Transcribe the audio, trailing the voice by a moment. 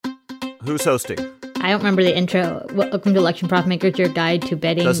Who's hosting? I don't remember the intro. Welcome to Election Profit Makers, your guide to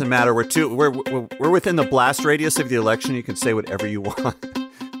betting. Doesn't matter. We're within the blast radius of the election. You can say whatever you want.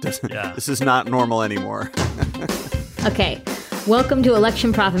 This is not normal anymore. Okay. Welcome to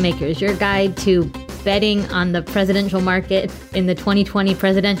Election Profit Makers, your guide to betting on the presidential market in the 2020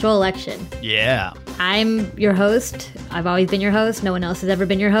 presidential election. Yeah. I'm your host. I've always been your host. No one else has ever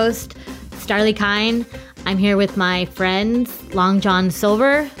been your host. Starlee Kine. I'm here with my friends, Long John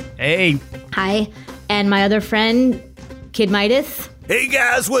Silver. Hey. Hi. And my other friend, Kid Midas. Hey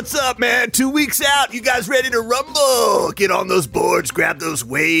guys, what's up, man? 2 weeks out. You guys ready to rumble? Get on those boards, grab those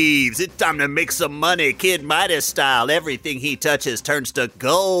waves. It's time to make some money, Kid Midas style. Everything he touches turns to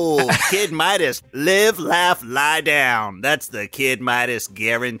gold. Kid Midas, live, laugh, lie down. That's the Kid Midas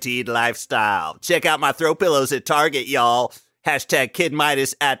guaranteed lifestyle. Check out my throw pillows at Target, y'all. Hashtag Kid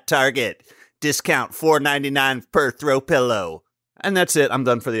Midas at Target. Discount $4.99 per throw pillow. And that's it. I'm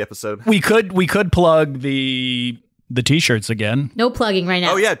done for the episode. We could plug the t-shirts again. No plugging right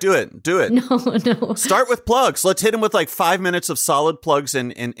now. Oh, yeah, do it. No. Start with plugs. Let's hit them with like 5 minutes of solid plugs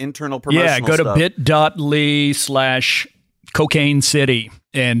and internal promotional stuff. Yeah, go to bit.ly/cocaine city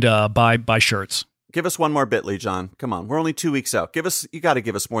and buy shirts. Give us one more bit.ly, John. Come on. We're only 2 weeks out. You got to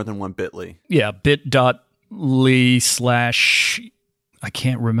give us more than one bit.ly. Yeah, bit.ly/ I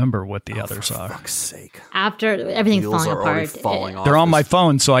can't remember what the others are. For fuck's sake. After everything's Wheels falling are already apart. falling off. They're on my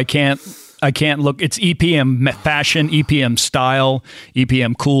phone, so I can't look. It's EPM fashion, EPM style,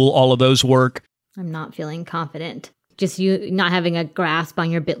 EPM cool. All of those work. I'm not feeling confident. Just you not having a grasp on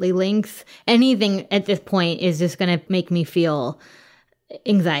your bit.ly links. Anything at this point is just going to make me feel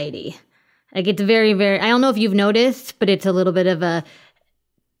anxiety. Like it's very, very, I don't know if you've noticed, but it's a little bit of a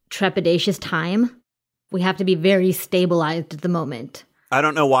trepidatious time. We have to be very stabilized at the moment. I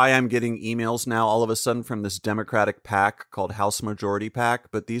don't know why I'm getting emails now all of a sudden from this Democratic PAC called House Majority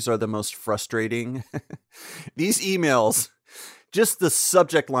PAC, but these are the most frustrating. These emails, just the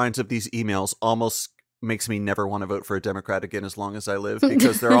subject lines of these emails almost makes me never want to vote for a Democrat again as long as I live,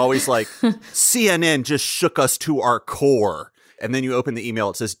 because they're always like, CNN just shook us to our core. And then you open the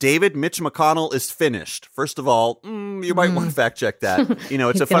email, it says, David, Mitch McConnell is finished. First of all, you might want to fact check that. You know,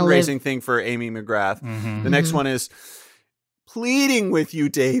 it's a fundraising thing for Amy McGrath. The next one is, pleading with you,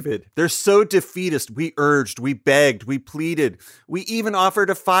 David. They're so defeatist. We urged, we begged, we pleaded. We even offered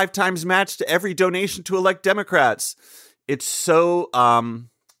a 5 times match to every donation to elect Democrats. It's so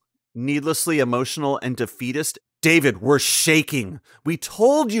needlessly emotional and defeatist. David, we're shaking. We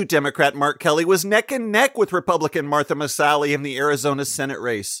told you Democrat Mark Kelly was neck and neck with Republican Martha Masali in the Arizona Senate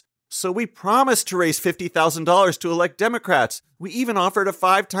race. So we promised to raise $50,000 to elect Democrats. We even offered a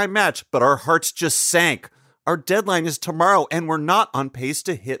 5-time match, but our hearts just sank. Our deadline is tomorrow, and we're not on pace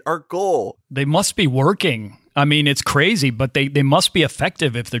to hit our goal. They must be working. I mean, it's crazy, but they must be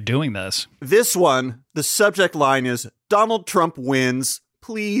effective if they're doing this. This one, the subject line is, Donald Trump wins.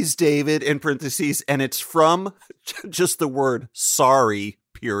 Please, David, in parentheses, and it's from just the word sorry,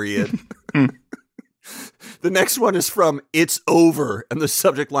 period. The next one is from It's Over, and the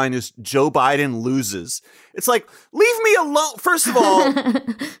subject line is Joe Biden loses. It's like, leave me alone. First of all,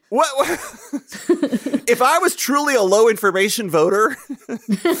 what if I was truly a low information voter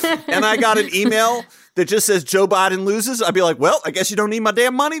and I got an email that just says Joe Biden loses, I'd be like, well, I guess you don't need my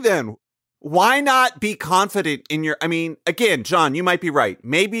damn money then. Why not be confident in your, I mean, again, John, you might be right.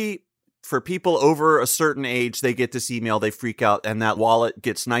 Maybe for people over a certain age, they get this email, they freak out, and that wallet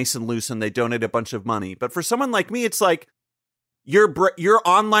gets nice and loose and they donate a bunch of money. But for someone like me, it's like your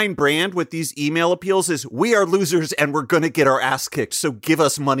online brand with these email appeals is, we are losers and we're going to get our ass kicked. So give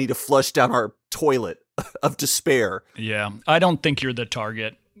us money to flush down our toilet of despair. Yeah, I don't think you're the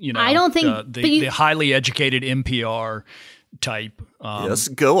target. You know, I don't think the highly educated NPR type. Yes,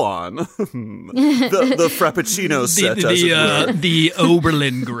 go on. the Frappuccino set, the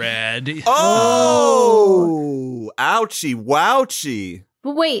Oberlin grad. Oh, ouchie, wouchie.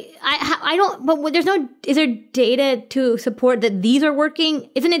 But wait, I don't. But there's no. Is there data to support that these are working?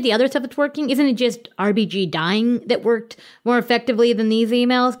 Isn't it the other stuff that's working? Isn't it just RBG dying that worked more effectively than these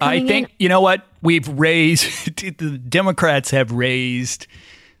emails? I think you know what we've raised. The Democrats have raised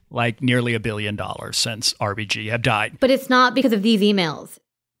like nearly $1 billion since RBG have died. But it's not because of these emails.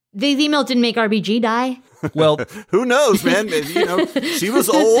 These emails didn't make RBG die. Well, who knows, man? You know, she was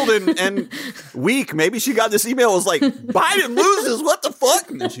old and weak. Maybe she got this email, was like, Biden loses, what the fuck?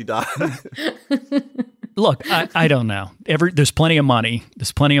 And then she died. Look, I don't know. There's plenty of money.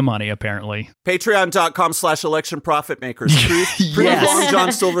 There's plenty of money, apparently. Patreon.com/election profit makers. Prove Long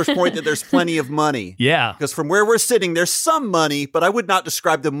John Silver's point that there's plenty of money. Yeah. Because from where we're sitting, there's some money, but I would not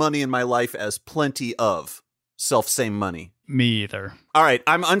describe the money in my life as plenty of self-same money. Me either. All right,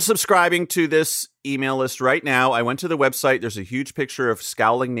 I'm unsubscribing to this email list right now. I went to the website. There's a huge picture of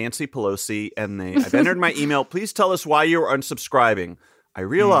scowling Nancy Pelosi, and I've entered my email. Please tell us why you're unsubscribing. I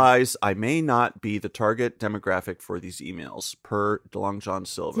realize I may not be the target demographic for these emails, per DeLong John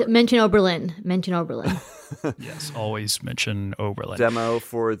Silver. Mention Oberlin. Mention Oberlin. Yes, always mention Oberlin. Demo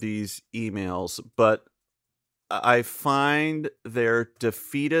for these emails, but I find their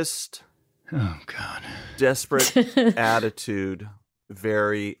defeatist, oh God, desperate attitude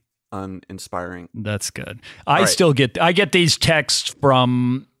very uninspiring. That's good. I get these texts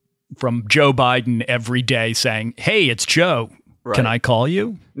from Joe Biden every day saying, "Hey, it's Joe. Right. Can I call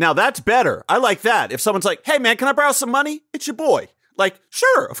you?" Now that's better. I like that. If someone's like, "Hey man, can I borrow some money?" It's your boy. Like,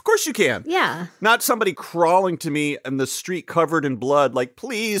 sure, of course you can. Yeah. Not somebody crawling to me in the street covered in blood, like,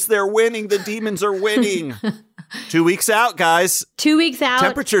 please, they're winning. The demons are winning. 2 weeks out, guys. 2 weeks out.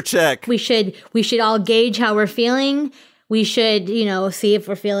 Temperature check. We should all gauge how we're feeling. We should, see if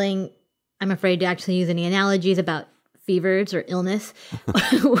we're feeling, I'm afraid to actually use any analogies about fevers or illness.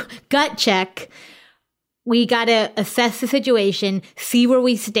 Gut check. We got to assess the situation, see where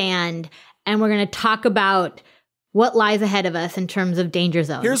we stand, and we're going to talk about what lies ahead of us in terms of danger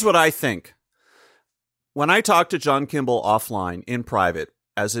zones. Here's what I think. When I talk to John Kimball offline in private,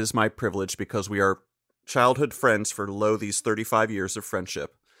 as is my privilege because we are childhood friends for these 35 years of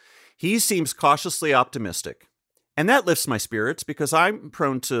friendship, he seems cautiously optimistic. And that lifts my spirits because I'm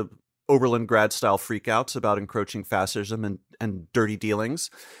prone to Oberlin grad-style freakouts about encroaching fascism and dirty dealings.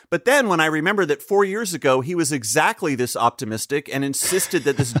 But then when I remember that 4 years ago, he was exactly this optimistic and insisted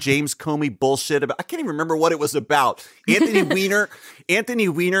that this James Comey bullshit about, I can't even remember what it was about. Anthony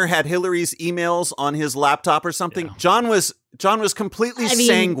Weiner had Hillary's emails on his laptop or something. Yeah. John was completely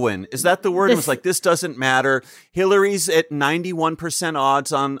sanguine. Is that the word? It was like, this doesn't matter. Hillary's at 91%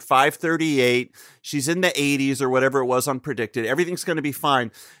 odds on 538. She's in the 80s or whatever it was on predicted. Everything's going to be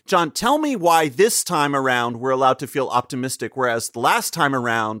fine. John, tell me why this time around we're allowed to feel optimistic, whereas the last time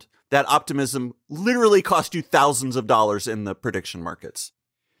around, that optimism literally cost you thousands of dollars in the prediction markets.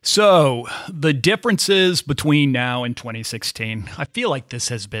 So the differences between now and 2016, I feel like this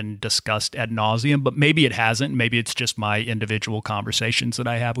has been discussed ad nauseum, but maybe it hasn't. Maybe it's just my individual conversations that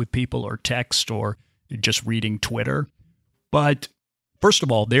I have with people or text or just reading Twitter. But first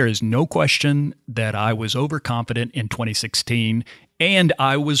of all, there is no question that I was overconfident in 2016, and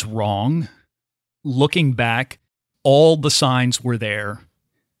I was wrong. Looking back, all the signs were there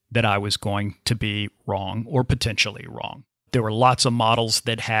that I was going to be wrong or potentially wrong. There were lots of models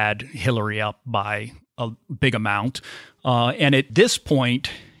that had Hillary up by a big amount. And at this point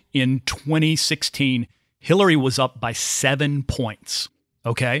in 2016, Hillary was up by 7 points.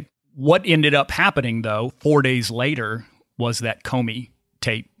 Okay. What ended up happening, though, 4 days later, was that Comey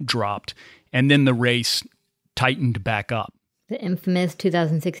tape dropped. And then the race tightened back up. The infamous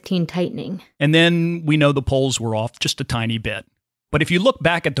 2016 tightening. And then we know the polls were off just a tiny bit. But if you look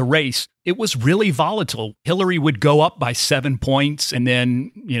back at the race, it was really volatile. Hillary would go up by 7 points, and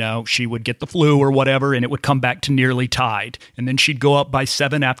then, she would get the flu or whatever, and it would come back to nearly tied. And then she'd go up by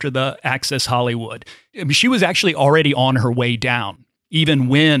 7 after the Access Hollywood. I mean, she was actually already on her way down, even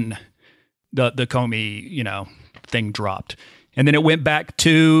when the Comey, thing dropped. And then it went back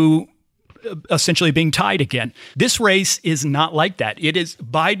to essentially being tied again. This race is not like that.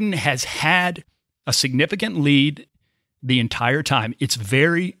 Biden has had a significant lead the entire time. It's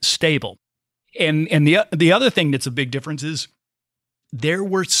very stable. And the other thing that's a big difference is there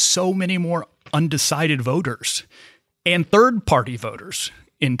were so many more undecided voters and third-party voters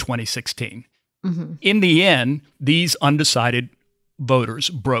in 2016. Mm-hmm. In the end, these undecided voters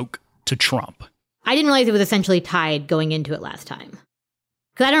broke to Trump. I didn't realize it was essentially tied going into it last time.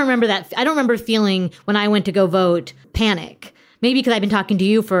 Because I don't remember that. I don't remember feeling when I went to go vote panic. Maybe because I've been talking to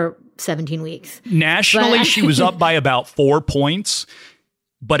you for 17 weeks. Nationally, she was up by about 4 points,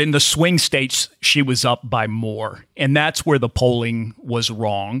 but in the swing states, she was up by more. And that's where the polling was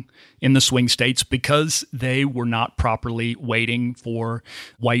wrong in the swing states because they were not properly waiting for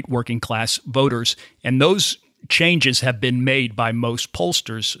white working class voters. And those changes have been made by most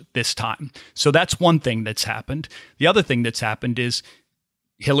pollsters this time. So that's one thing that's happened. The other thing that's happened is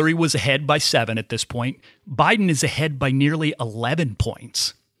Hillary was ahead by 7 at this point. Biden is ahead by nearly 11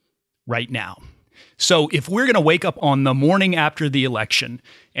 points right now. So if we're going to wake up on the morning after the election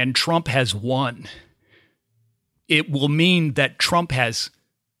and Trump has won, it will mean that Trump has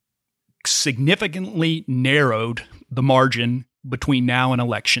significantly narrowed the margin between now and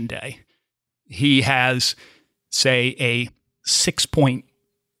Election Day. He has, say, a 6-point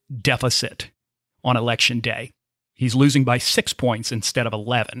deficit on Election Day. He's losing by 6 points instead of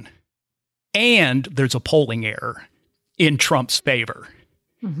 11. And there's a polling error. in Trump's favor.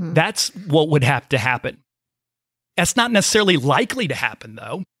 That's what would have to happen. That's not necessarily likely to happen,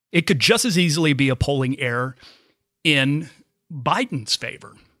 though. It could just as easily be a polling error in Biden's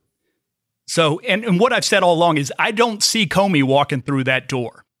favor. So, and what I've said all along is I don't see Comey walking through that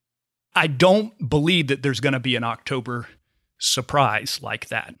door. I don't believe that there's going to be an October surprise like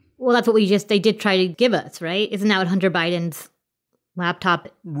that. Well, that's what they did try to give us, right? Isn't that what Hunter Biden's laptop?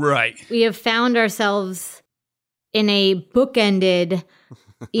 Right. We have found ourselves in a bookended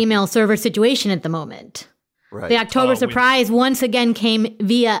email server situation at the moment. Right. The October surprise once again came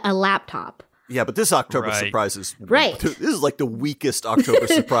via a laptop. Yeah, but this October surprise is right. This is like the weakest October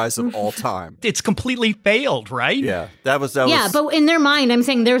surprise of all time. It's completely failed, right? Yeah, that was. But in their mind, I'm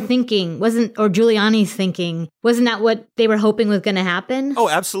saying their thinking or Giuliani's thinking, wasn't that what they were hoping was going to happen? Oh,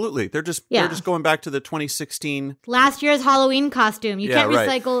 absolutely. They're just going back to the 2016 last year's Halloween costume. You can't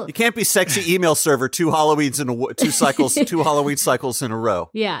recycle. You can't be sexy email server two Halloween cycles in a row.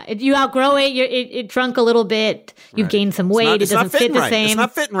 Yeah, you outgrow it. It shrunk a little bit. You've gained some weight. It doesn't fit the same. It's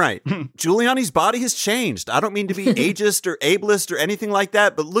not fitting right. Giuliani's body has changed. I don't mean to be ageist or ableist or anything like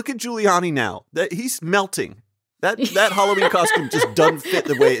that, but look at Giuliani now. He's melting. That Halloween costume just doesn't fit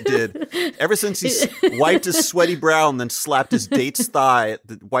the way it did. Ever since he's wiped his sweaty brow and then slapped his date's thigh at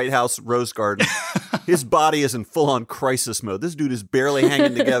the White House Rose Garden, his body is in full-on crisis mode. This dude is barely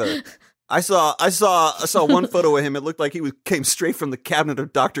hanging together. I saw one photo of him. It looked like he came straight from the cabinet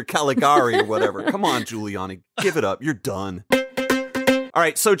of Dr. Caligari or whatever. Come on, Giuliani. Give it up. You're done. All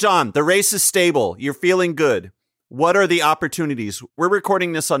right, so John, the race is stable. You're feeling good. What are the opportunities? We're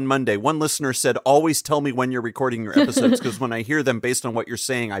recording this on Monday. One listener said, always tell me when you're recording your episodes, because when I hear them based on what you're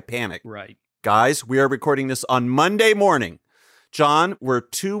saying, I panic. Right. Guys, we are recording this on Monday morning. John, we're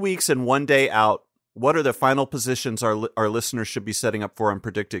 2 weeks and 1 day out. What are the final positions our listeners should be setting up for on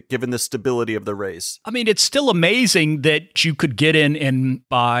PredictIt, given the stability of the race? I mean, it's still amazing that you could get in and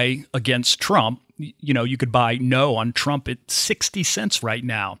buy against Trump. You know, you could buy no on Trump at 60 cents right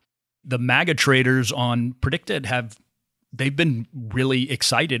now. The MAGA traders on PredictIt they've been really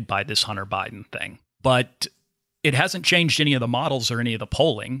excited by this Hunter Biden thing, but it hasn't changed any of the models or any of the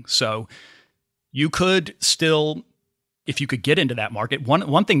polling. So you could still, if you could get into that market.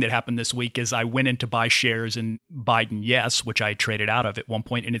 One thing that happened this week is I went in to buy shares in Biden Yes, which I traded out of at one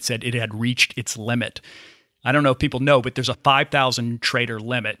point, and it said it had reached its limit. I don't know if people know, but there's a 5,000 trader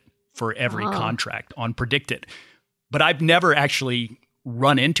limit for every contract on PredictIt. But I've never actually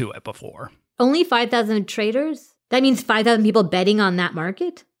run into it before. Only 5,000 traders? That means 5,000 people betting on that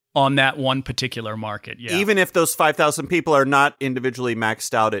market? On that one particular market, yeah. Even if those 5,000 people are not individually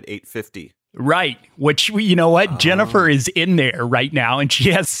maxed out at 850. Right, which, you know what? Jennifer is in there right now, and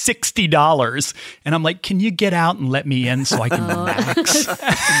she has $60. And I'm like, can you get out and let me in so I can max?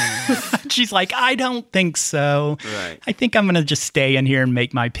 She's like, I don't think so. Right. I think I'm going to just stay in here and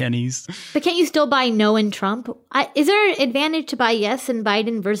make my pennies. But can't you still buy no in Trump? Is there an advantage to buy yes in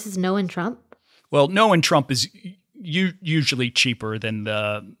Biden versus no in Trump? Well, no in Trump is usually cheaper than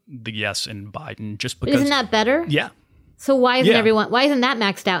the yes in Biden, just because. Isn't that better? Yeah. So why isn't that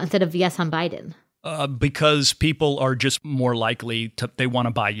maxed out instead of yes on Biden? Because people are just more likely they want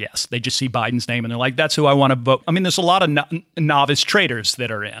to buy yes. They just see Biden's name and they're like, that's who I want to vote. I mean, there's a lot of novice traders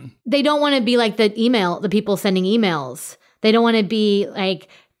that are in. They don't want to be like the people sending emails. They don't want to be like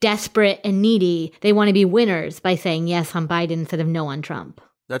desperate and needy. They want to be winners by saying yes on Biden instead of no on Trump.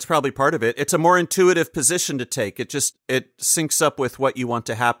 That's probably part of it. It's a more intuitive position to take. It syncs up with what you want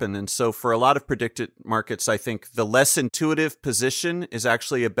to happen. And so for a lot of PredictIt markets, I think the less intuitive position is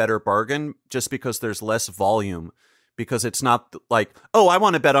actually a better bargain just because there's less volume. Because it's not like, oh, I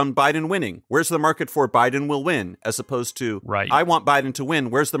want to bet on Biden winning. Where's the market for Biden will win? As opposed to, right. I want Biden to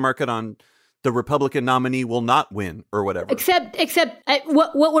win. Where's the market on the Republican nominee will not win or whatever? Except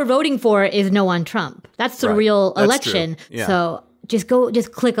what we're voting for is no on Trump. That's the real election. Yeah. So just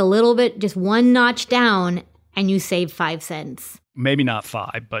click a little bit, just one notch down, and you save 5 cents. Maybe not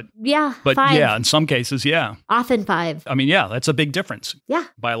 5, but 5. Yeah, in some cases, yeah. Often 5. I mean, yeah, that's a big difference. Yeah.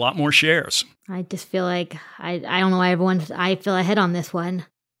 Buy a lot more shares. I just feel like, I don't know why I feel ahead on this one.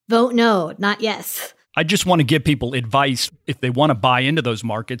 Vote no, not yes. I just want to give people advice if they want to buy into those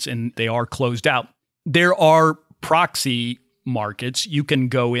markets and they are closed out. There are proxy markets. You can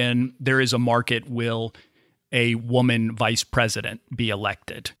go in. There is a market, will a woman vice president be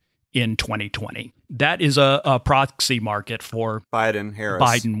elected in 2020? That is a proxy market for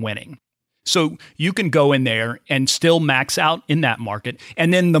Biden winning. So you can go in there and still max out in that market.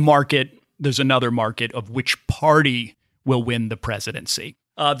 And then there's another market of which party will win the presidency.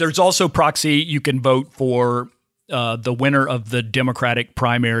 There's also proxy. You can vote for the winner of the Democratic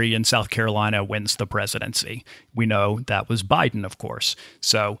primary in South Carolina wins the presidency. We know that was Biden, of course.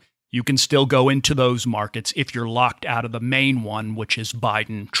 So you can still go into those markets if you're locked out of the main one, which is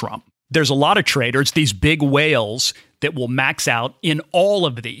Biden-Trump. There's a lot of traders, these big whales, that will max out in all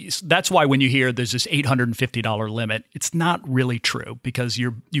of these. That's why when you hear there's this $850 limit, it's not really true, because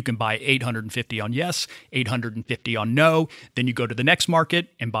you can buy 850 on yes, 850 on no. Then you go to the next market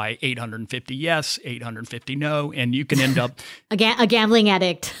and buy 850 yes, 850 no, and you can end up a gambling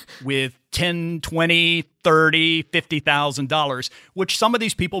addict with $10, $20, $30, $50,000, which some of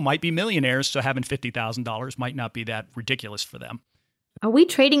these people might be millionaires, so having $50,000 might not be that ridiculous for them. Are we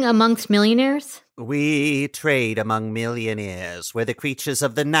trading amongst millionaires? We trade among millionaires. We're the creatures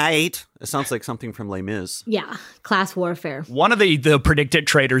of the night. It sounds like something from Les Mis. Yeah, class warfare. One of the predicted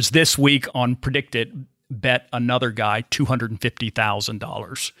traders this week on Predicted bet another guy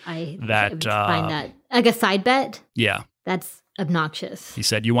 $250,000. I find that like a side bet. Yeah, that's obnoxious. He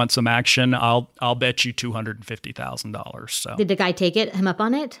said, "You want some action? I'll bet you $250,000." So did the guy take him up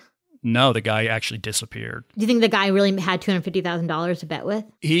on it? No, the guy actually disappeared. Do you think the guy really had $250,000 to bet with?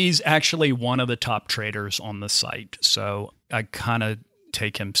 He's actually one of the top traders on the site, so I kind of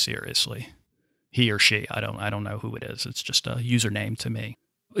take him seriously. He or she, I don't know who it is. It's just a username to me.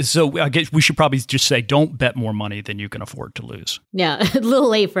 So I guess we should probably just say, don't bet more money than you can afford to lose. Yeah, a little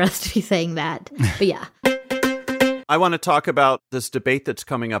late for us to be saying that, but yeah. I want to talk about this debate that's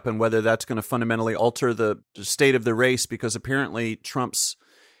coming up and whether that's going to fundamentally alter the state of the race, because apparently Trump's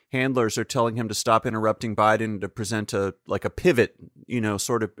handlers are telling him to stop interrupting Biden, to present a pivot,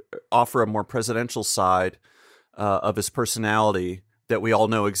 sort of offer a more presidential side of his personality that we all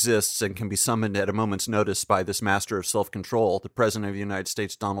know exists and can be summoned at a moment's notice by this master of self-control, the president of the United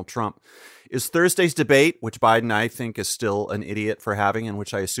States, Donald Trump. Is Thursday's debate, which Biden, I think, is still an idiot for having and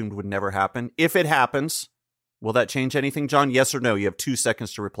which I assumed would never happen, if it happens, will that change anything, John? Yes or no? You have 2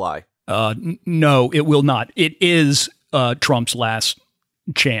 seconds to reply. No, it will not. It is Trump's last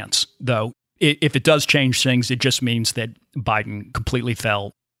chance, though. If it does change things, it just means that Biden completely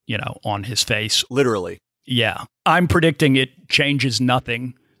fell, on his face. Literally. Yeah. I'm predicting it changes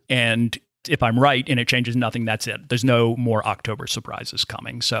nothing. And if I'm right and it changes nothing, that's it. There's no more October surprises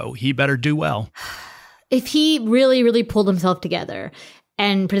coming. So he better do well. If he really, really pulled himself together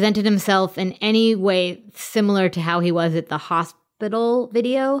and presented himself in any way similar to how he was at the hospital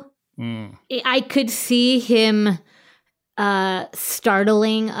video, I could see him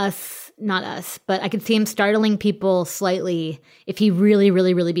startling not us, but I could see him startling people slightly if he really,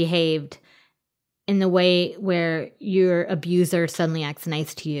 really, really behaved in the way where your abuser suddenly acts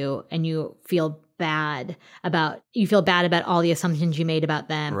nice to you and you feel bad about all the assumptions you made about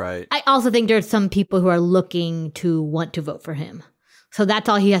them. Right. I also think there's some people who are looking to want to vote for him. So that's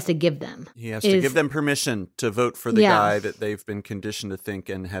all he has to give them. He has to give them permission to vote for the guy that they've been conditioned to think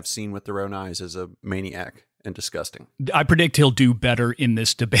and have seen with their own eyes as a maniac and disgusting. I predict he'll do better in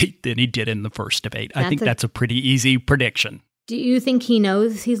this debate than he did in the first debate. I think that's a pretty easy prediction. Do you think he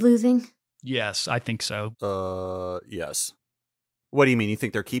knows he's losing? Yes, I think so. Yes. What do you mean? You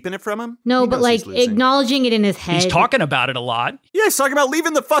think they're keeping it from him? No, but like acknowledging it in his head. He's talking about it a lot. Yeah, he's talking about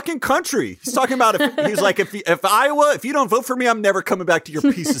leaving the fucking country. He's talking about if Iowa, if you don't vote for me, I'm never coming back to your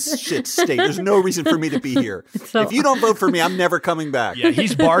piece of shit state. There's no reason for me to be here. If you don't vote for me, I'm never coming back. Yeah,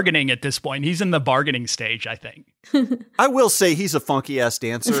 he's bargaining at this point. He's in the bargaining stage, I think. I will say he's a funky ass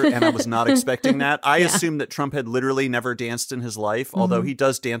dancer, and I was not expecting that. I assumed that Trump had literally never danced in his life, although he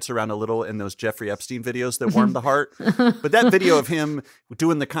does dance around a little in those Jeffrey Epstein videos that warm the heart. But that video of him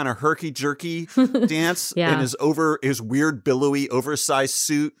doing the kind of herky-jerky dance in his weird, billowy, oversized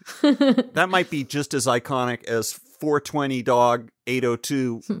suit, that might be just as iconic as 420 Dog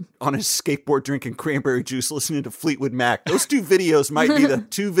 802 on his skateboard drinking cranberry juice listening to Fleetwood Mac. Those two videos might be the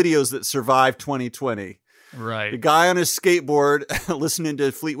two videos that survived 2020. Right. The guy on his skateboard listening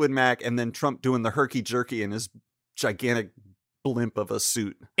to Fleetwood Mac, and then Trump doing the herky-jerky in his gigantic blimp of a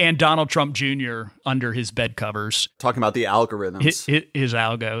suit. And Donald Trump Jr. under his bed covers. Talking about the algorithms. His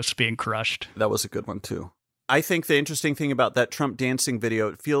algos being crushed. That was a good one, too. I think the interesting thing about that Trump dancing video,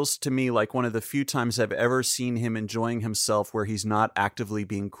 it feels to me like one of the few times I've ever seen him enjoying himself where he's not actively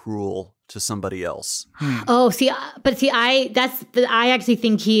being cruel to somebody else. Oh, I actually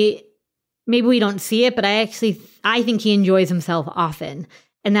think maybe we don't see it, but I think he enjoys himself often.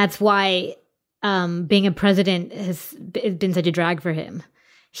 And that's why being a president has been such a drag for him.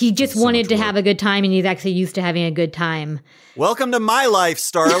 He just wanted to have a good time, and he's actually used to having a good time. Welcome to my life,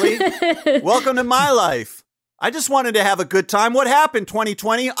 Starly. Welcome to my life. I just wanted to have a good time. What happened,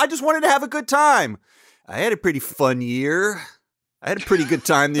 2020? I just wanted to have a good time. I had a pretty fun year. I had a pretty good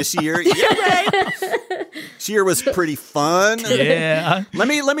time this year. Yeah, right. This year was pretty fun. Yeah. Let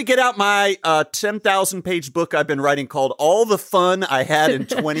me get out my 10,000 page book I've been writing called All the Fun I Had in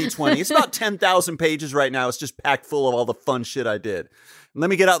 2020. It's about 10,000 pages right now. It's just packed full of all the fun shit I did. Let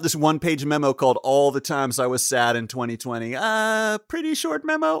me get out this one-page memo called All the Times I Was Sad in 2020. Pretty short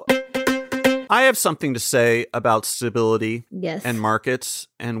memo. I have something to say about stability and markets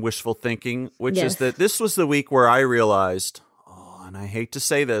and wishful thinking, which is that this was the week where I realized, and I hate to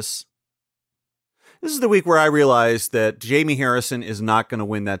say this, this is the week where I realized that Jamie Harrison is not going to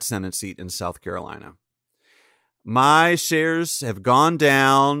win that Senate seat in South Carolina. My shares have gone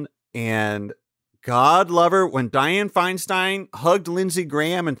down, and God love her, when Dianne Feinstein hugged Lindsey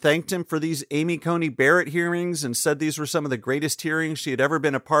Graham and thanked him for these Amy Coney Barrett hearings and said these were some of the greatest hearings she had ever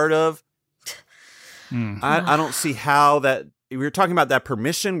been a part of, I don't see how that... We were talking about that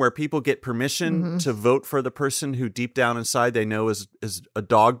permission, where people get permission to vote for the person who deep down inside they know is a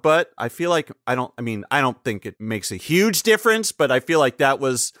dog butt. I feel like, I don't think it makes a huge difference, but I feel like that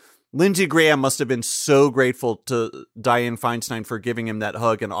was... Lindsey Graham must have been so grateful to Dianne Feinstein for giving him that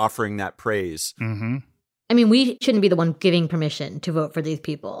hug and offering that praise. Mm-hmm. I mean, we shouldn't be the one giving permission to vote for these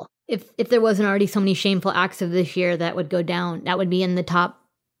people. If there wasn't already so many shameful acts of this year that would go down, that would be in the top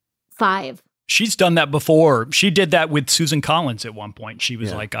 5. She's done that before. She did that with Susan Collins at one point. She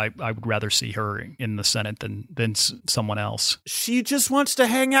was like, I would rather see her in the Senate than someone else. She just wants to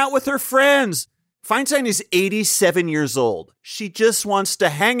hang out with her friends. Feinstein is 87 years old. She just wants to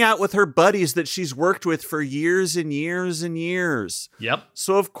hang out with her buddies that she's worked with for years and years and years. Yep.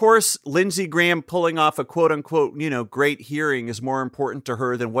 So, of course, Lindsey Graham pulling off a quote-unquote, great hearing is more important to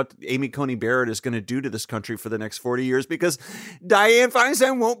her than what Amy Coney Barrett is going to do to this country for the next 40 years, because Dianne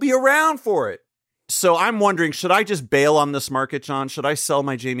Feinstein won't be around for it. So I'm wondering, should I just bail on this market, John? Should I sell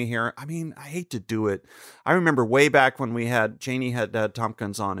my Jamie Harrison? I mean, I hate to do it. I remember way back when Janie had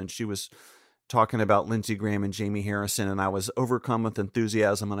Tompkins on, and she was talking about Lindsey Graham and Jamie Harrison, and I was overcome with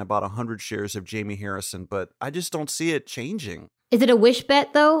enthusiasm, and I bought 100 shares of Jamie Harrison, but I just don't see it changing. Is it a wish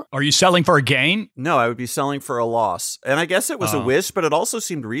bet, though? Are you selling for a gain? No, I would be selling for a loss. And I guess it was a wish, but it also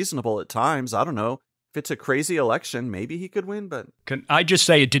seemed reasonable at times. I don't know. If it's a crazy election, maybe he could win, but... Can I just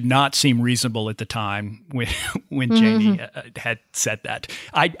say it did not seem reasonable at the time when Jamie had said that.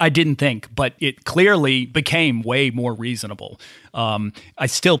 I didn't think, but it clearly became way more reasonable. I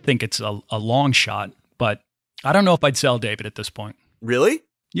still think it's a long shot, but I don't know if I'd sell David at this point. Really?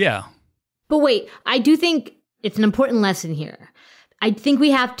 Yeah. But wait, I do think it's an important lesson here. I think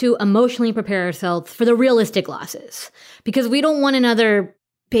we have to emotionally prepare ourselves for the realistic losses, because we don't want another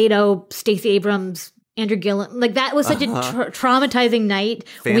Beto, Stacey Abrams, Andrew Gillum. Like, that was such a traumatizing night.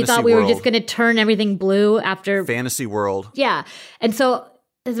 When we thought we were just going to turn everything blue after... Fantasy world. Yeah. And so,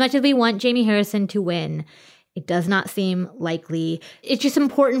 as much as we want Jamie Harrison to win, it does not seem likely. It's just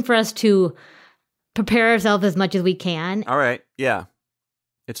important for us to prepare ourselves as much as we can. All right. Yeah.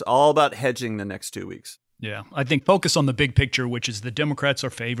 It's all about hedging the next 2 weeks. Yeah. I think focus on the big picture, which is the Democrats are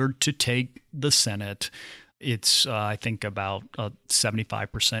favored to take the Senate. It's, I think, about a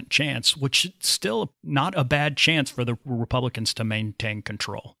 75% chance, which is still not a bad chance for the Republicans to maintain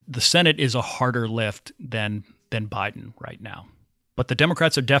control. The Senate is a harder lift than Biden right now. But the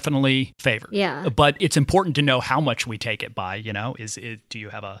Democrats are definitely favored. Yeah. But it's important to know how much we take it by. Do you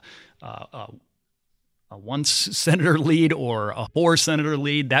have a 1 senator lead or a 4 senator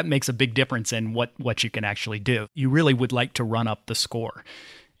lead? That makes a big difference in what you can actually do. You really would like to run up the score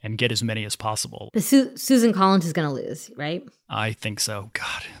and get as many as possible. But Susan Collins is going to lose, right? I think so.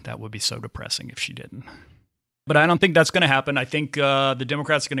 God, that would be so depressing if she didn't. But I don't think that's going to happen. I think the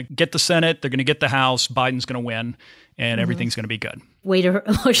Democrats are going to get the Senate, they're going to get the House, Biden's going to win, and everything's going to be good. Way to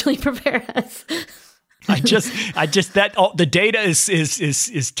emotionally prepare us. The data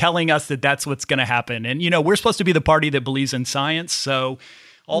is telling us that that's what's going to happen. And, we're supposed to be the party that believes in science, so...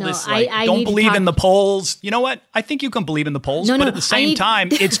 I don't believe in the polls. You know what? I think you can believe in the polls, but at the same time,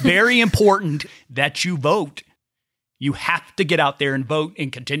 it's very important that you vote. You have to get out there and vote and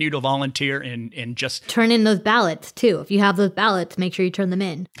continue to volunteer and just... Turn in those ballots, too. If you have those ballots, make sure you turn them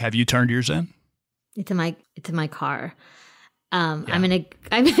in. Have you turned yours in? It's in my car. I'm gonna go.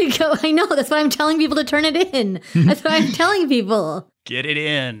 I know. That's why I'm telling people to turn it in. That's why I'm telling people. Get it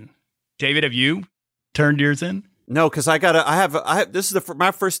in. David, have you turned yours in? No, because this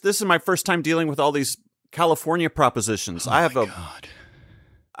is my first time dealing with all these California propositions. I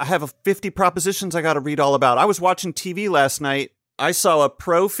have 50 propositions I got to read all about. I was watching TV last night. I saw a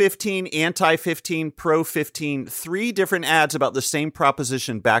pro-15, anti-15, pro-15, 3 different ads about the same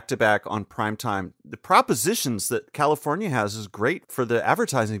proposition back to back on primetime. The propositions that California has is great for the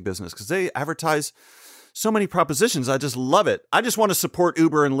advertising business because they advertise so many propositions. I just love it. I just want to support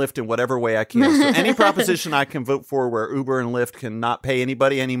Uber and Lyft in whatever way I can. So any proposition I can vote for where Uber and Lyft can not pay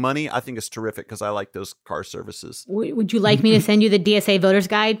anybody any money, I think is terrific because I like those car services. Would you like me to send you the DSA voters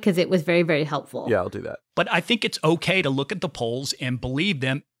guide? Because it was very, very helpful. Yeah, I'll do that. But I think it's okay to look at the polls and believe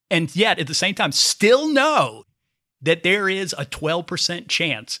them, and yet at the same time still know that there is a 12%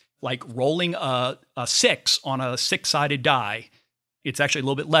 chance, like rolling a 6 on a 6-sided die. It's actually a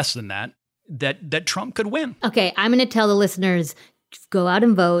little bit less than that, that Trump could win. Okay, I'm going to tell the listeners, just go out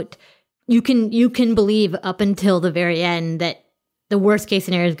and vote. You can believe up until the very end that the worst case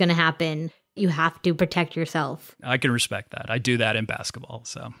scenario is going to happen. You have to protect yourself. I can respect that. I do that in basketball,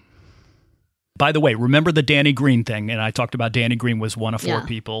 so. By the way, remember the Danny Green thing? And I talked about Danny Green was one of 4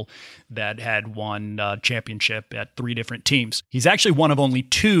 people that had won championship at 3 different teams. He's actually one of only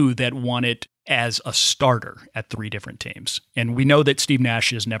 2 that won it as a starter at 3 different teams. And we know that Steve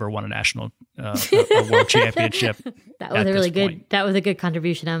Nash has never won a national a world championship. That was a really good. That was a good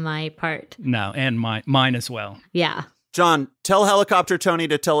contribution on my part. No, and mine as well. Yeah. John, tell Helicopter Tony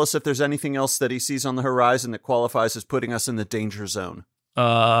to tell us if there's anything else that he sees on the horizon that qualifies as putting us in the danger zone.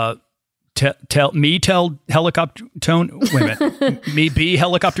 Tell Helicopter Tony. Wait a minute. Me be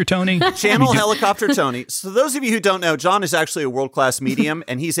Helicopter Tony? Channel Helicopter Tony. So those of you who don't know, John is actually a world-class medium,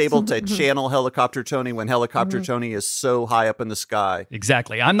 and he's able to channel Helicopter Tony when Helicopter Tony is so high up in the sky.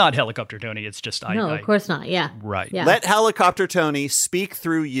 Exactly. I'm not Helicopter Tony. It's just No, of course not. Yeah. Right. Yeah. Let Helicopter Tony speak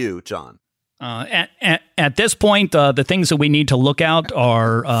through you, John. At this point, the things that we need to look out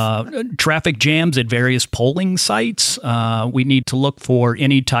are traffic jams at various polling sites. We need to look for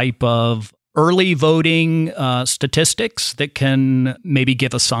any type of early voting statistics that can maybe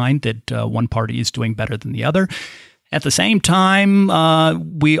give a sign that one party is doing better than the other. At the same time,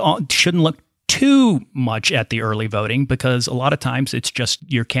 we shouldn't look too much at the early voting because a lot of times it's just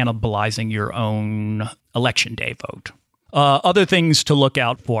you're cannibalizing your own election day vote. Other things to look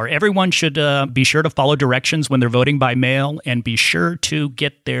out for. Everyone should be sure to follow directions when they're voting by mail and be sure to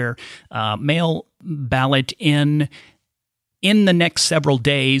get their mail ballot in the next several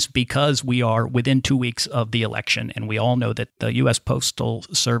days because we are within 2 weeks of the election. And we all know that the U.S. Postal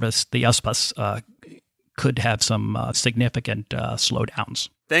Service, the USPS, could have some significant slowdowns.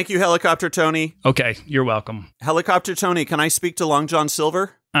 Thank you, Helicopter Tony. Okay, you're welcome. Helicopter Tony, can I speak to Long John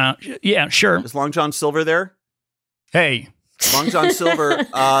Silver? Yeah, sure. Is Long John Silver there? Hey. Long John Silver,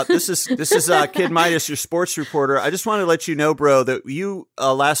 this is Kid Midas, your sports reporter. I just want to let you know, bro, that you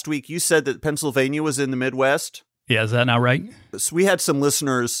last week you said that Pennsylvania was in the Midwest. Yeah, is that not right? So we had some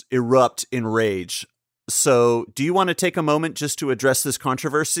listeners erupt in rage. So do you want to take a moment just to address this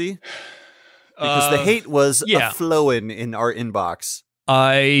controversy? Because the hate was flowing in our inbox.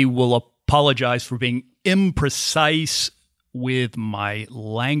 I will apologize for being imprecise with my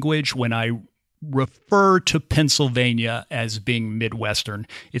language when I refer to Pennsylvania as being Midwestern.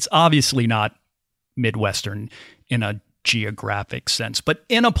 It's obviously not Midwestern in a geographic sense, but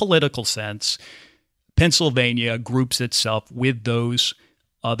in a political sense, Pennsylvania groups itself with those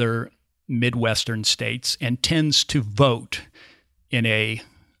other Midwestern states and tends to vote in a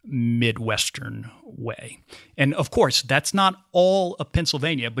Midwestern way. And of course, that's not all of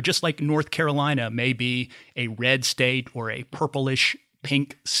Pennsylvania, but just like North Carolina may be a red state or a purplish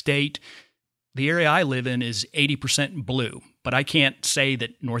pink state, the area I live in is 80% blue, but I can't say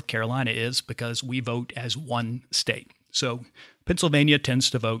that North Carolina is because we vote as one state. So Pennsylvania tends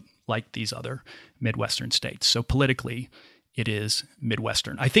to vote like these other Midwestern states. So politically, it is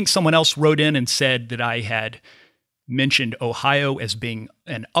Midwestern. I think someone else wrote in and said that I had mentioned Ohio as being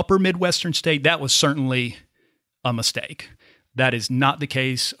an upper Midwestern state. That was certainly a mistake. That is not the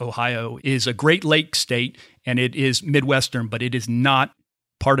case. Ohio is a Great Lakes state, and it is Midwestern, but it is not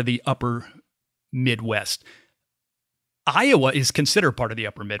part of the upper Midwest. Iowa is considered part of the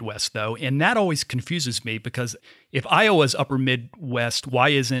upper Midwest, though, and that always confuses me because if Iowa's upper Midwest, why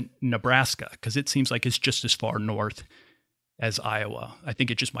isn't Nebraska? Because it seems like it's just as far north as Iowa. I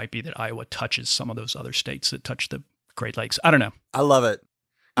think it just might be that Iowa touches some of those other states that touch the Great Lakes. I don't know. I love it.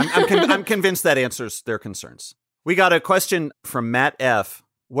 I'm convinced that answers their concerns. We got a question from Matt F.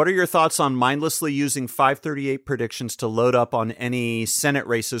 What are your thoughts on mindlessly using 538 predictions to load up on any Senate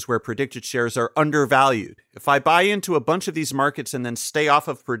races where predicted shares are undervalued? If I buy into a bunch of these markets and then stay off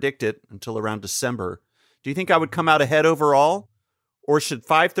of Predicted until around December, do you think I would come out ahead overall? Or should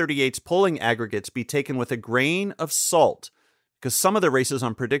 538's polling aggregates be taken with a grain of salt? Because some of the races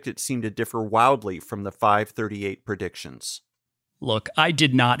on Predicted seem to differ wildly from the 538 predictions. Look, I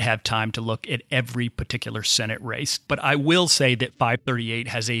did not have time to look at every particular Senate race, but I will say that 538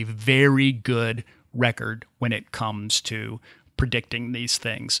 has a very good record when it comes to predicting these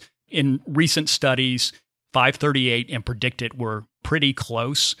things. In recent studies, 538 and PredictIt were pretty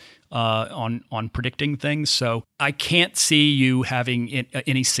close on predicting things. So I can't see you having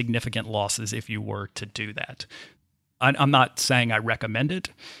any significant losses if you were to do that. I'm not saying I recommend it.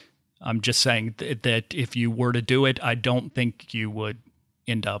 I'm just saying that if you were to do it, I don't think you would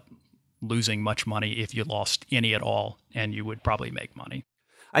end up losing much money if you lost any at all, and you would probably make money.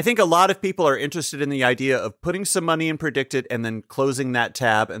 I think a lot of people are interested in the idea of putting some money in PredictIt and then closing that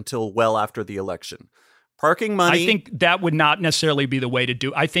tab until well after the election. Parking money. I think that would not necessarily be the way to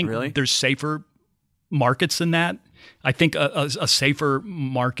do. I think there's safer markets than that. I think a safer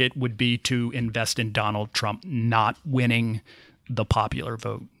market would be to invest in Donald Trump not winning the popular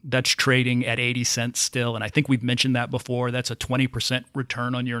vote. That's trading at 80 cents still. And I think we've mentioned that before. That's a 20%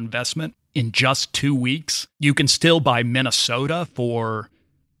 return on your investment in just 2 weeks. You can still buy Minnesota for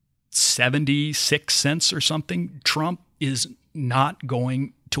 76 cents or something. Trump is not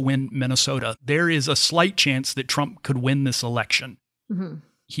going to win Minnesota. There is a slight chance that Trump could win this election. Mm-hmm.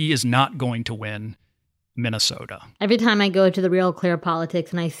 He is not going to win Minnesota. Every time I go to the Real Clear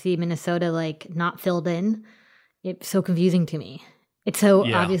Politics and I see Minnesota like not filled in, it's so confusing to me. It's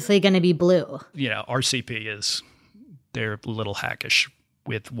so obviously going to be blue. RCP they're a little hackish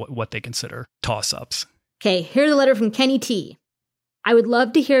with what they consider toss-ups. Okay, here's a letter from Kenny T. I would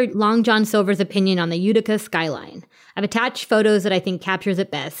love to hear Long John Silver's opinion on the Utica skyline. I've attached photos that I think captures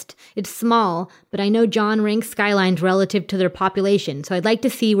it best. It's small, but I know John ranks skylines relative to their population, so I'd like to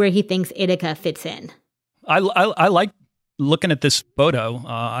see where he thinks Utica fits in. I like looking at this photo.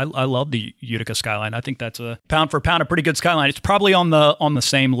 I love the Utica skyline. I think that's a pound for pound a pretty good skyline. It's probably on the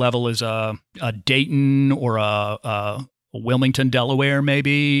same level as a Dayton or a Wilmington, Delaware,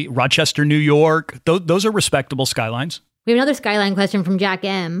 maybe Rochester, New York. Those are respectable skylines. We have another skyline question from Jack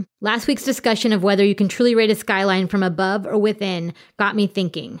M. Last week's discussion of whether you can truly rate a skyline from above or within got me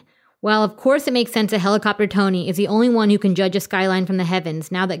thinking. Well, of course it makes sense that Helicopter Tony is the only one who can judge a skyline from the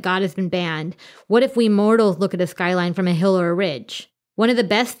heavens now that God has been banned. What if we mortals look at a skyline from a hill or a ridge? One of the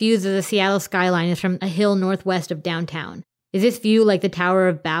best views of the Seattle skyline is from a hill northwest of downtown. Is this view like the Tower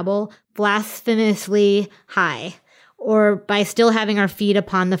of Babel, blasphemously high? Or by still having our feet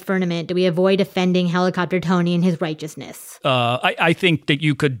upon the firmament, do we avoid offending Helicopter Tony and his righteousness? I think that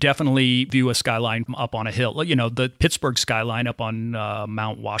you could definitely view a skyline up on a hill. You know, the Pittsburgh skyline up on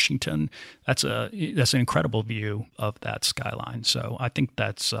Mount Washington. That's an incredible view of that skyline. So I think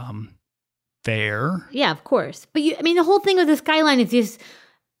that's fair. Yeah, of course. But the whole thing with the skyline is just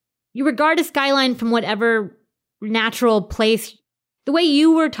you regard a skyline from whatever natural place. The way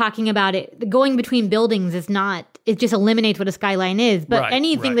you were talking about it, the going between buildings is not. It just eliminates what a skyline is. But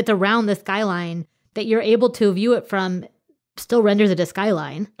anything that's around the skyline that you're able to view it from still renders it a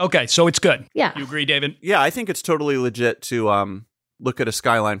skyline. Okay, so it's good. Yeah. You agree, David? Yeah, I think it's totally legit to look at a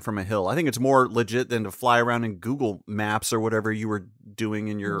skyline from a hill. I think it's more legit than to fly around in Google Maps or whatever you were doing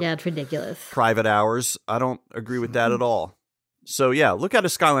in your it's ridiculous. Private hours. I don't agree with that at all. So yeah, look at a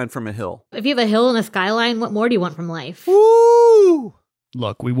skyline from a hill. If you have a hill and a skyline, what more do you want from life? Woo!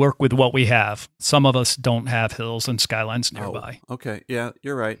 Look, we work with what we have. Some of us don't have hills and skylines nearby. Oh, okay. Yeah,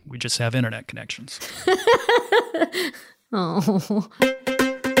 you're right. We just have internet connections. Oh.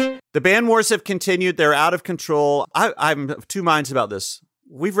 The ban wars have continued. They're out of control. I'm of two minds about this.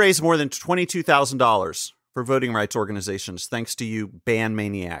 We've raised more than $22,000 for voting rights organizations, thanks to you ban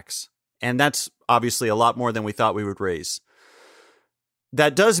maniacs. And that's obviously a lot more than we thought we would raise.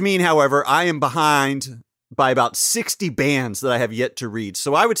 That does mean, however, I am behind by about 60 bans that I have yet to read.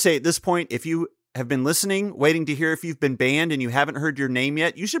 So I would say at this point, if you have been listening, waiting to hear if you've been banned and you haven't heard your name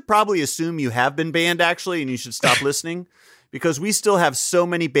yet, you should probably assume you have been banned actually, and you should stop listening because we still have so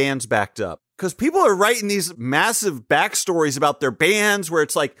many bans backed up. Because people are writing these massive backstories about their bands where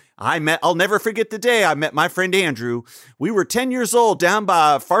it's like, I'll never forget the day I met my friend Andrew. We were 10 years old down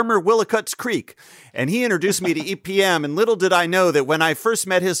by Farmer Willicutt's Creek, and he introduced me to EPM, and little did I know that when I first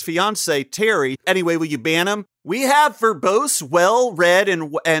met his fiance, Terry, anyway, will you ban him? We have verbose, well-read,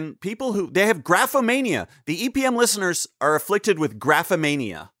 and people who, they have graphomania. The EPM listeners are afflicted with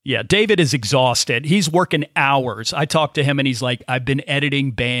graphomania. Yeah, David is exhausted. He's working hours. I talked to him and he's like, I've been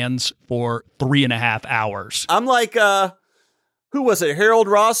editing bands for 3.5 hours. I'm like, who was it? Harold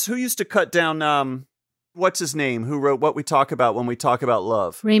Ross? Who used to cut down, what's his name? Who wrote What We Talk About When We Talk About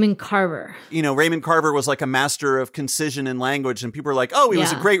Love? Raymond Carver. You know, Raymond Carver was like a master of concision in language, and people were like, oh, he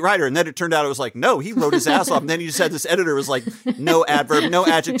was a great writer. And then it turned out it was like, no, he wrote his ass off. And then you just had this editor was like, no adverb, no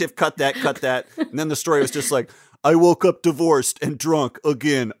adjective, cut that. And then the story was just like, I woke up divorced and drunk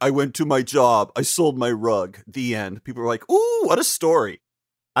again. I went to my job. I sold my rug. The end. People were like, ooh, what a story.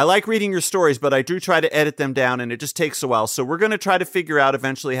 I like reading your stories, but I do try to edit them down, and it just takes a while. So we're going to try to figure out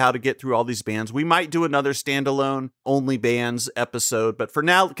eventually how to get through all these bands. We might do another standalone only bands episode, but for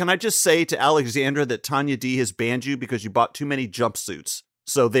now, can I just say to Alexandra that Tanya D has banned you because you bought too many jumpsuits?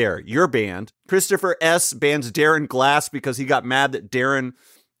 So there, you're banned. Christopher S. bans Darren Glass because he got mad that Darren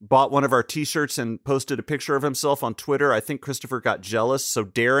bought one of our t-shirts and posted a picture of himself on Twitter. I think Christopher got jealous. So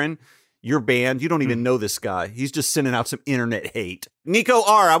Darren, you're banned. You don't even know this guy. He's just sending out some internet hate. Nico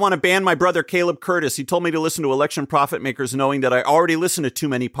R., I want to ban my brother Caleb Curtis. He told me to listen to Election Profit Makers knowing that I already listened to too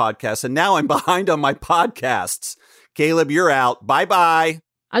many podcasts, and now I'm behind on my podcasts. Caleb, you're out. Bye-bye.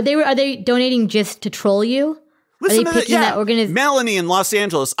 Are they donating just to troll you? Listen to that Melanie in Los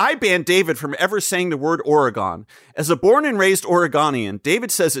Angeles. I banned David from ever saying the word Oregon. As a born and raised Oregonian,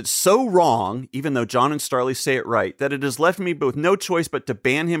 David says it's so wrong, even though John and Starley say it right, that it has left me with no choice but to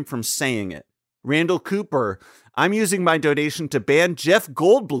ban him from saying it. Randall Cooper. I'm using my donation to ban Jeff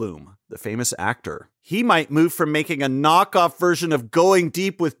Goldblum, the famous actor. He might move from making a knockoff version of Going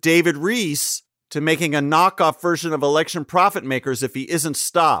Deep with David Reese to making a knockoff version of Election Profit Makers if he isn't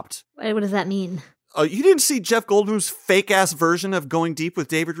stopped. What does that mean? You didn't see Jeff Goldblum's fake-ass version of Going Deep with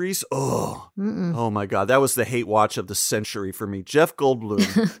David Reese? Oh my God. That was the hate watch of the century for me. Jeff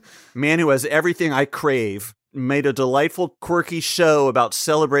Goldblum, man who has everything I crave, made a delightful, quirky show about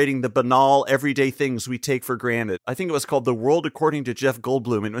celebrating the banal, everyday things we take for granted. I think it was called The World According to Jeff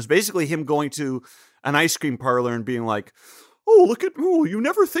Goldblum. And it was basically him going to an ice cream parlor and being like, you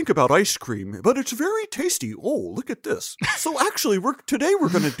never think about ice cream, but it's very tasty. Oh, look at this. So actually, today we're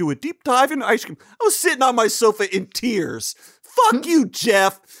going to do a deep dive into ice cream. I was sitting on my sofa in tears. Fuck you,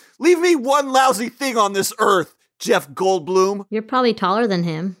 Jeff. Leave me one lousy thing on this earth, Jeff Goldblum. You're probably taller than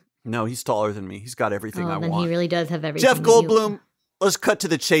him. No, he's taller than me. He's got everything I then want. He really does have everything. Jeff Goldblum, let's cut to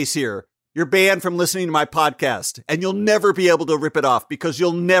the chase here. You're banned from listening to my podcast, and you'll never be able to rip it off because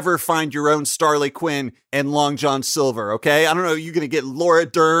you'll never find your own Starley Quinn and Long John Silver, okay? I don't know, you're going to get Laura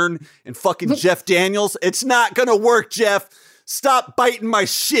Dern and fucking Jeff Daniels. It's not going to work, Jeff. Stop biting my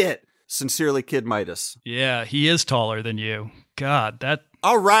shit. Sincerely, Kid Midas. Yeah, he is taller than you. God, that...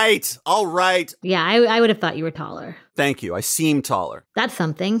 All right. Yeah, I would have thought you were taller. Thank you. I seem taller. That's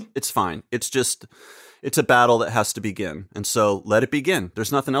something. It's fine. It's a battle that has to begin. And so let it begin.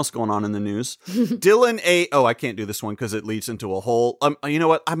 There's nothing else going on in the news. Dylan A. Oh, I can't do this one because it leads into a whole... you know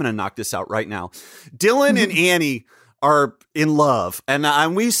what? I'm going to knock this out right now. Dylan and Annie are in love.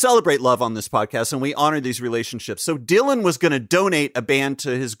 And we celebrate love on this podcast and we honor these relationships. So Dylan was going to donate a band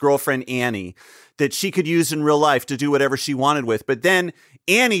to his girlfriend, Annie, that she could use in real life to do whatever she wanted with. But then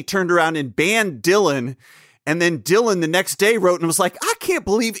Annie turned around and banned Dylan. And then Dylan the next day wrote and was like, I can't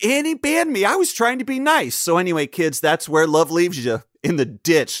believe Annie banned me. I was trying to be nice. So anyway, kids, that's where love leaves you, in the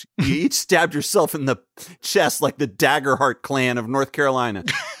ditch. You each stabbed yourself in the chest like the Daggerheart clan of North Carolina.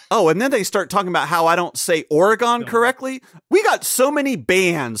 Oh, and then they start talking about how I don't say Oregon correctly. We got so many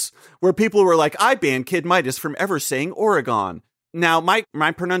bans where people were like, I banned Kid Midas from ever saying Oregon. Now,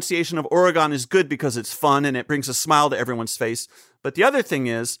 my pronunciation of Oregon is good because it's fun and it brings a smile to everyone's face. But the other thing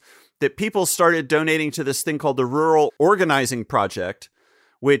is that people started donating to this thing called the Rural Organizing Project,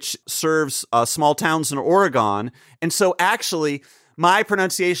 which serves small towns in Oregon. And so actually, my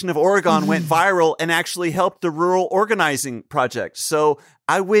pronunciation of Oregon went viral and actually helped the Rural Organizing Project. So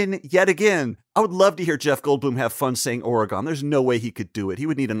I win yet again. I would love to hear Jeff Goldblum have fun saying Oregon. There's no way he could do it. He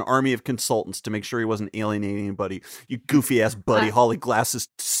would need an army of consultants to make sure he wasn't alienating anybody. You goofy-ass buddy, Holly Glasses,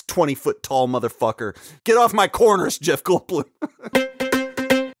 20-foot tall motherfucker. Get off my corners, Jeff Goldblum.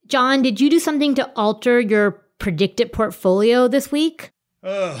 John, did you do something to alter your predicted portfolio this week?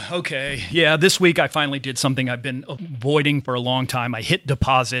 Okay. Yeah, this week I finally did something I've been avoiding for a long time. I hit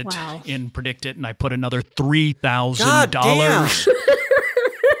deposit in Predictit and I put another $3,000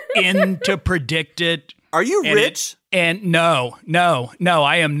 into Predictit. Are you rich? And no,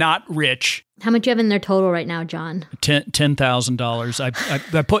 I am not rich. How much you have in there total right now, John?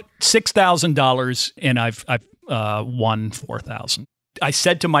 $10,000. I put $6,000 and I've won $4,000. I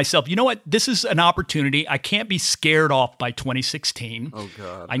said to myself, you know what? This is an opportunity. I can't be scared off by 2016. Oh,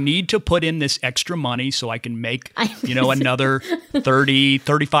 God. I need to put in this extra money so I can make, another 30,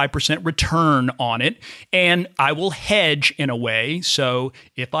 35% return on it. And I will hedge in a way. So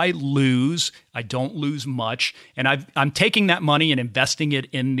if I lose, I don't lose much. And I'm taking that money and investing it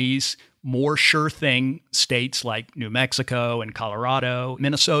in these more sure thing states like New Mexico and Colorado,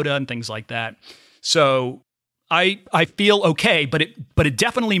 Minnesota, and things like that. So I feel okay, but it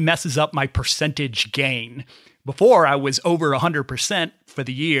definitely messes up my percentage gain. Before I was over 100% for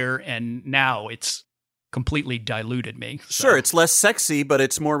the year, and now it's completely diluted me. So. Sure, it's less sexy, but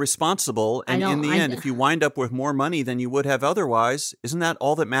it's more responsible. And in the end, if you wind up with more money than you would have otherwise, isn't that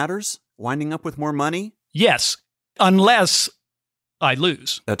all that matters? Winding up with more money? Yes, unless I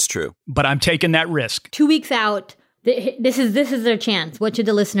lose. That's true. But I'm taking that risk. 2 weeks out, this is their chance. What should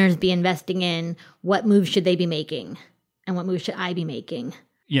the listeners be investing in? What moves should they be making? And what moves should I be making?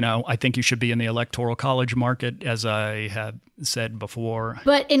 I think you should be in the Electoral College market, as I had said before.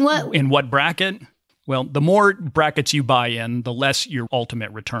 But in what? In what bracket? Well, the more brackets you buy in, the less your ultimate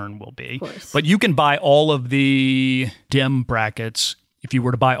return will be. Of course. But you can buy all of the Dem brackets. If you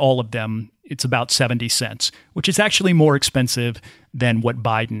were to buy all of them, it's about 70 cents, which is actually more expensive than what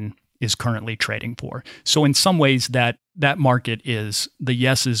Biden is currently trading for. So in some ways, that market is, the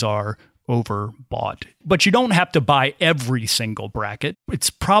yeses are overbought. But you don't have to buy every single bracket. It's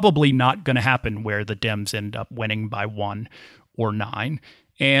probably not going to happen where the Dems end up winning by 1 or 9.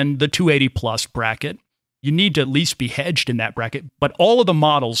 And the 280 plus bracket, you need to at least be hedged in that bracket. But all of the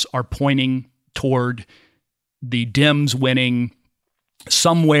models are pointing toward the Dems winning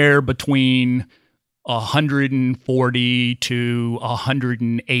somewhere between 140 to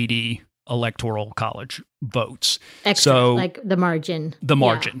 180 Electoral College votes. Extra, so, like the margin. The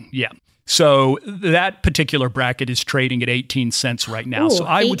margin, yeah. So that particular bracket is trading at 18 cents right now. Ooh, so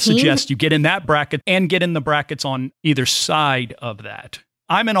I 18? would suggest you get in that bracket and get in the brackets on either side of that.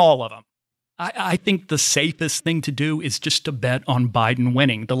 I'm in all of them. I think the safest thing to do is just to bet on Biden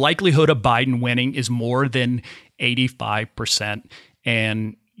winning. The likelihood of Biden winning is more than 85%,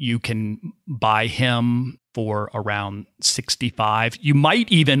 and you can buy him for around 65. You might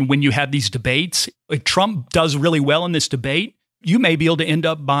even, when you have these debates, if Trump does really well in this debate, you may be able to end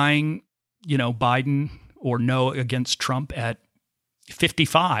up buying, Biden or no against Trump at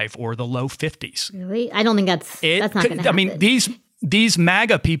 55 or the low 50s. Really? I don't think that's not going to happen. I mean, these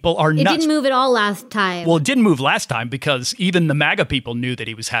MAGA people are nuts. It didn't move at all last time. Well, it didn't move last time because even the MAGA people knew that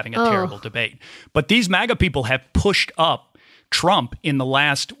he was having a terrible debate. But these MAGA people have pushed up Trump in the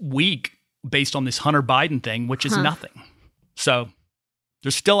last week based on this Hunter Biden thing, which is nothing. So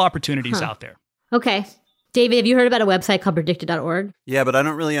there's still opportunities out there. Okay. David, have you heard about a website called predicted.org? Yeah, but I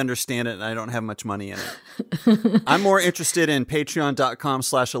don't really understand it, and I don't have much money in it. I'm more interested in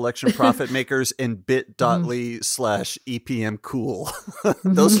patreon.com/election profit makers and bit.ly/EPM cool.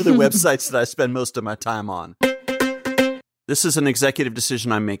 Those are the websites that I spend most of my time on. This is an executive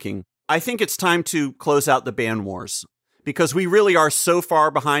decision I'm making. I think it's time to close out the ban wars, because we really are so far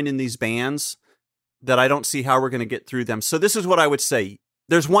behind in these bans that I don't see how we're going to get through them. So this is what I would say.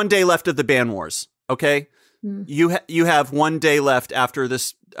 There's 1 day left of the ban wars, okay? You have 1 day left after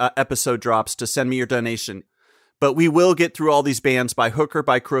this episode drops to send me your donation. But we will get through all these bans by hook or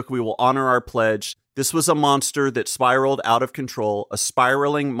by crook. We will honor our pledge. This was a monster that spiraled out of control, a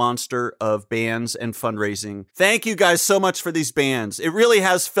spiraling monster of bans and fundraising. Thank you guys so much for these bans. It really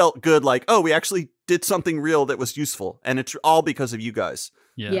has felt good, like, oh, we actually did something real that was useful. And it's all because of you guys.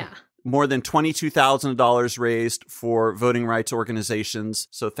 Yeah. More than $22,000 raised for voting rights organizations.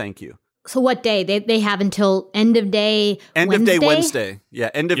 So thank you. So what day? They have until end of day Wednesday. Yeah,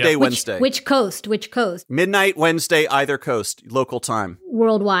 end of day Wednesday. Which coast? Midnight Wednesday, either coast, local time.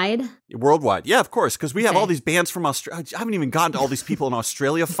 Worldwide? Worldwide. Yeah, of course, because we have all these bans from Australia. I haven't even gotten to all these people in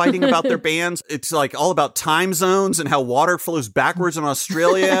Australia fighting about their bans. It's like all about time zones and how water flows backwards in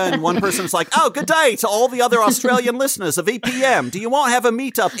Australia. And one person's like, oh, good day to all the other Australian listeners of EPM. Do you want to have a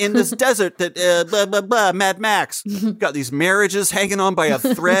meetup in this desert that blah, blah, blah, Mad Max? Got these marriages hanging on by a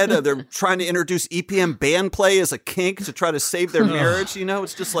thread. They're trying to introduce EPM band play as a kink to try to save their marriage.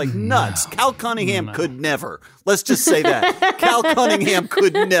 It's just like nuts. Cal Cunningham could never. Let's just say that. Cal Cunningham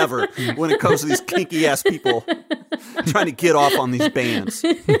could never when it comes to these kinky ass people trying to get off on these bands.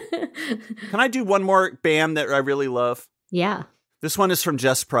 Can I do one more band that I really love? Yeah. This one is from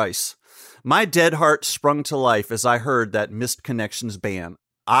Jess Price. My dead heart sprung to life as I heard that Missed Connections ban.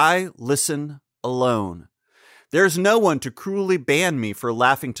 I listen alone. There's no one to cruelly ban me for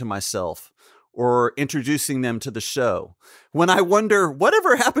laughing to myself or introducing them to the show. When I wonder,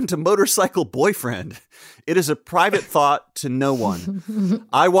 whatever happened to Motorcycle Boyfriend? It is a private thought to no one.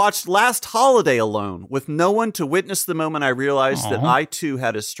 I watched Last Holiday alone with no one to witness the moment I realized that I too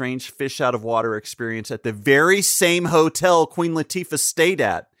had a strange fish out of water experience at the very same hotel Queen Latifah stayed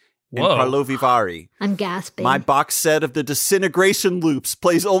at. In Carlo Vivari. I'm gasping. My box set of the Disintegration Loops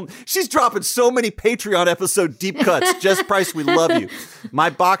plays only... She's dropping so many Patreon episode deep cuts. Jess Price, we love you. My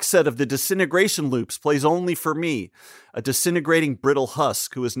box set of the Disintegration Loops plays only for me. A disintegrating brittle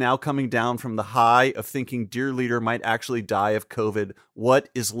husk who is now coming down from the high of thinking dear leader might actually die of COVID. What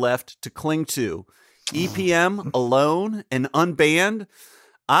is left to cling to? EPM, alone, and unbanned?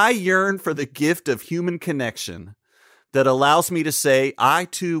 I yearn for the gift of human connection that allows me to say I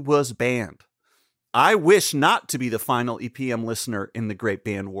too was banned. I wish not to be the final EPM listener in the great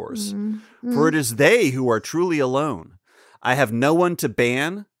band wars, for it is they who are truly alone. I have no one to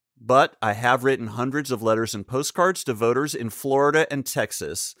ban, but I have written hundreds of letters and postcards to voters in Florida and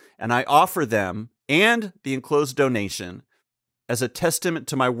Texas, and I offer them and the enclosed donation as a testament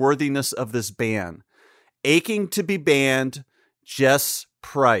to my worthiness of this ban. Aching to be banned, Jess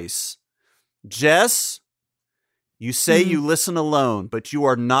Price. Jess, you say you listen alone, but you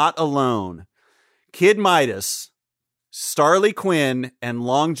are not alone. Kid Midas, Starley Quinn, and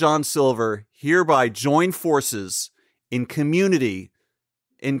Long John Silver hereby join forces in community,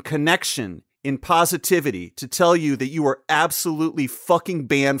 in connection, in positivity to tell you that you are absolutely fucking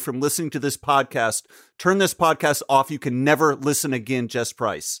banned from listening to this podcast. Turn this podcast off. You can never listen again, Jess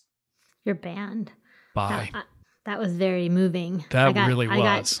Price. You're banned. Bye. That was very moving. That really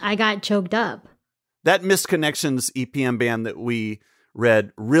was. I got choked up. That Missed Connections EPM band that we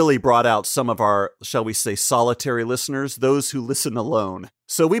read really brought out some of our, shall we say, solitary listeners, those who listen alone.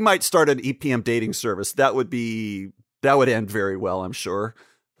 So we might start an EPM dating service. That would end very well, I'm sure.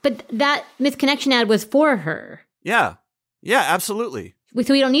 But that Missed Connection ad was for her. Yeah. Yeah, absolutely.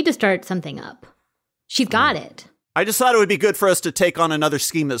 So we don't need to start something up. She's got it. I just thought it would be good for us to take on another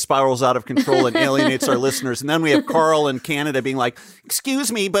scheme that spirals out of control and alienates our listeners. And then we have Carl in Canada being like,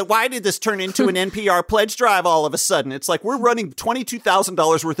 excuse me, but why did this turn into an NPR pledge drive all of a sudden? It's like we're running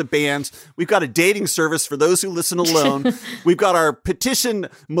 $22,000 worth of bands. We've got a dating service for those who listen alone. We've got our petition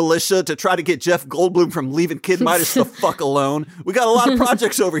militia to try to get Jeff Goldblum from leaving Kid Midas the fuck alone. We got a lot of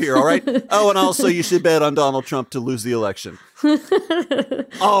projects over here, all right? Oh, and also you should bet on Donald Trump to lose the election.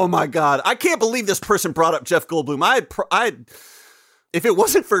 Oh my God. I can't believe this person brought up Jeff Goldblum. If it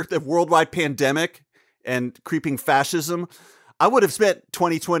wasn't for the worldwide pandemic and creeping fascism, I would have spent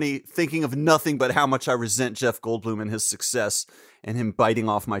 2020 thinking of nothing but how much I resent Jeff Goldblum and his success and him biting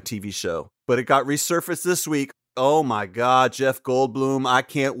off my TV show. But it got resurfaced this week. Oh my God, Jeff Goldblum. I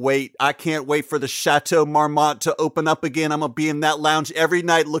can't wait. I can't wait for the Chateau Marmont to open up again. I'm going to be in that lounge every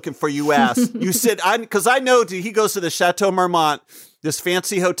night looking for you ass. You said, because I know he goes to the Chateau Marmont, this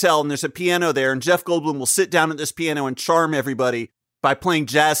fancy hotel, and there's a piano there, and Jeff Goldblum will sit down at this piano and charm everybody by playing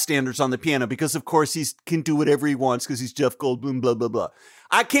jazz standards on the piano because, of course, he can do whatever he wants because he's Jeff Goldblum, blah, blah, blah.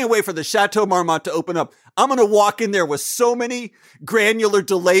 I can't wait for the Chateau Marmont to open up. I'm going to walk in there with so many granular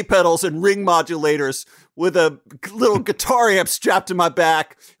delay pedals and ring modulators with a little guitar amp strapped to my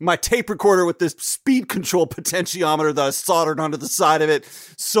back, my tape recorder with this speed control potentiometer that I soldered onto the side of it.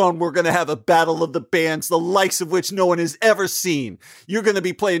 Son, we're going to have a battle of the bands, the likes of which no one has ever seen. You're going to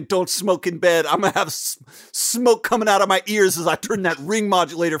be playing Don't Smoke in Bed. I'm going to have smoke coming out of my ears as I turn that ring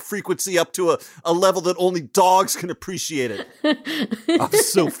modulator frequency up to a level that only dogs can appreciate it. I'm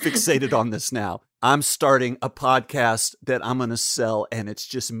so fixated on this now. I'm starting a podcast that I'm going to sell, and it's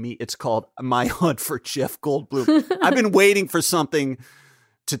just me. It's called My Hunt for Jeff Goldblum. I've been waiting for something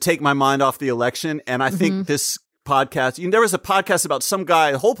to take my mind off the election, and I think this podcast, there was a podcast about some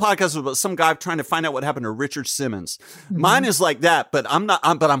guy, the whole podcast was about some guy trying to find out what happened to Richard Simmons. Mine is like that, but I'm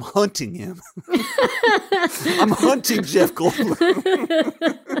hunting him. I'm hunting Jeff Goldblum.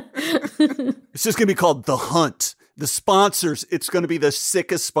 It's just going to be called The Hunt. The sponsors, it's going to be the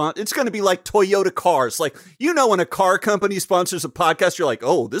sickest sponsor. It's going to be like Toyota cars. Like, when a car company sponsors a podcast, you're like,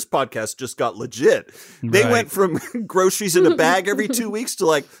 oh, this podcast just got legit. They went from groceries in a bag every 2 weeks to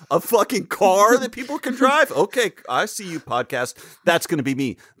like a fucking car that people can drive. Okay, I see you, podcast. That's going to be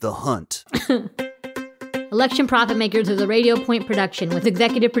me, The Hunt. Election Profit Makers is a Radio Point production with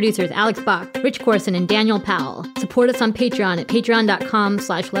executive producers Alex Bach, Rich Corson, and Daniel Powell. Support us on Patreon at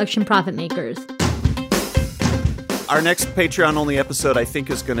patreon.com/electionprofitmakers. Our next Patreon-only episode, I think,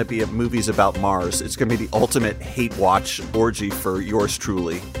 is going to be movies about Mars. It's going to be the ultimate hate watch orgy for yours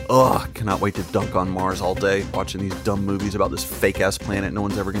truly. Ugh, cannot wait to dunk on Mars all day, watching these dumb movies about this fake-ass planet no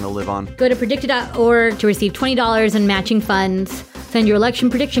one's ever going to live on. Go to predicted.org to receive $20 in matching funds. Send your election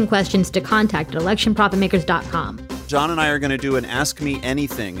prediction questions to contact@electionprofitmakers.com. John and I are going to do an Ask Me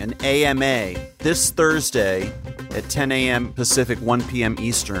Anything, an AMA, this Thursday at 10 a.m. Pacific, 1 p.m.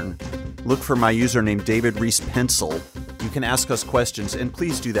 Eastern. Look for my username, David Reese Pencil. You can ask us questions, and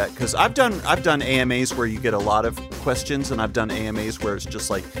please do that, because I've done AMAs where you get a lot of questions, and I've done AMAs where it's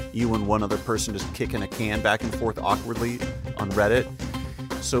just like you and one other person just kicking a can back and forth awkwardly on Reddit.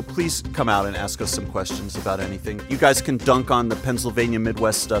 So please come out and ask us some questions about anything. You guys can dunk on the Pennsylvania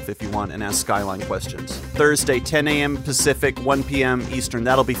Midwest stuff if you want and ask Skyline questions. Thursday, 10 a.m. Pacific, 1 p.m. Eastern.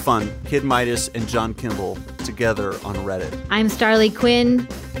 That'll be fun. Kid Midas and John Kimball together on Reddit. I'm Starlee Quinn.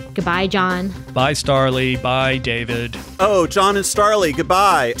 Goodbye, John. Bye, Starlee. Bye, David. Oh, John and Starlee,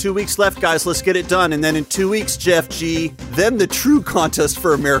 goodbye. 2 weeks left, guys. Let's get it done. And then in 2 weeks, Jeff G., then the true contest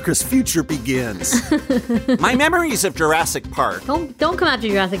for America's future begins. My memories of Jurassic Park. Don't come after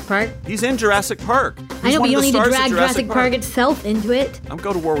Jurassic Park. He's in Jurassic Park. I know, but you don't need to drag Jurassic Park itself into it. I'll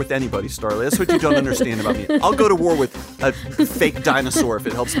go to war with anybody, Starlee. That's what you don't understand about me. I'll go to war with a fake dinosaur if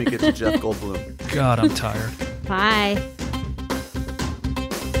it helps me get to Jeff Goldblum. God, I'm tired. Bye.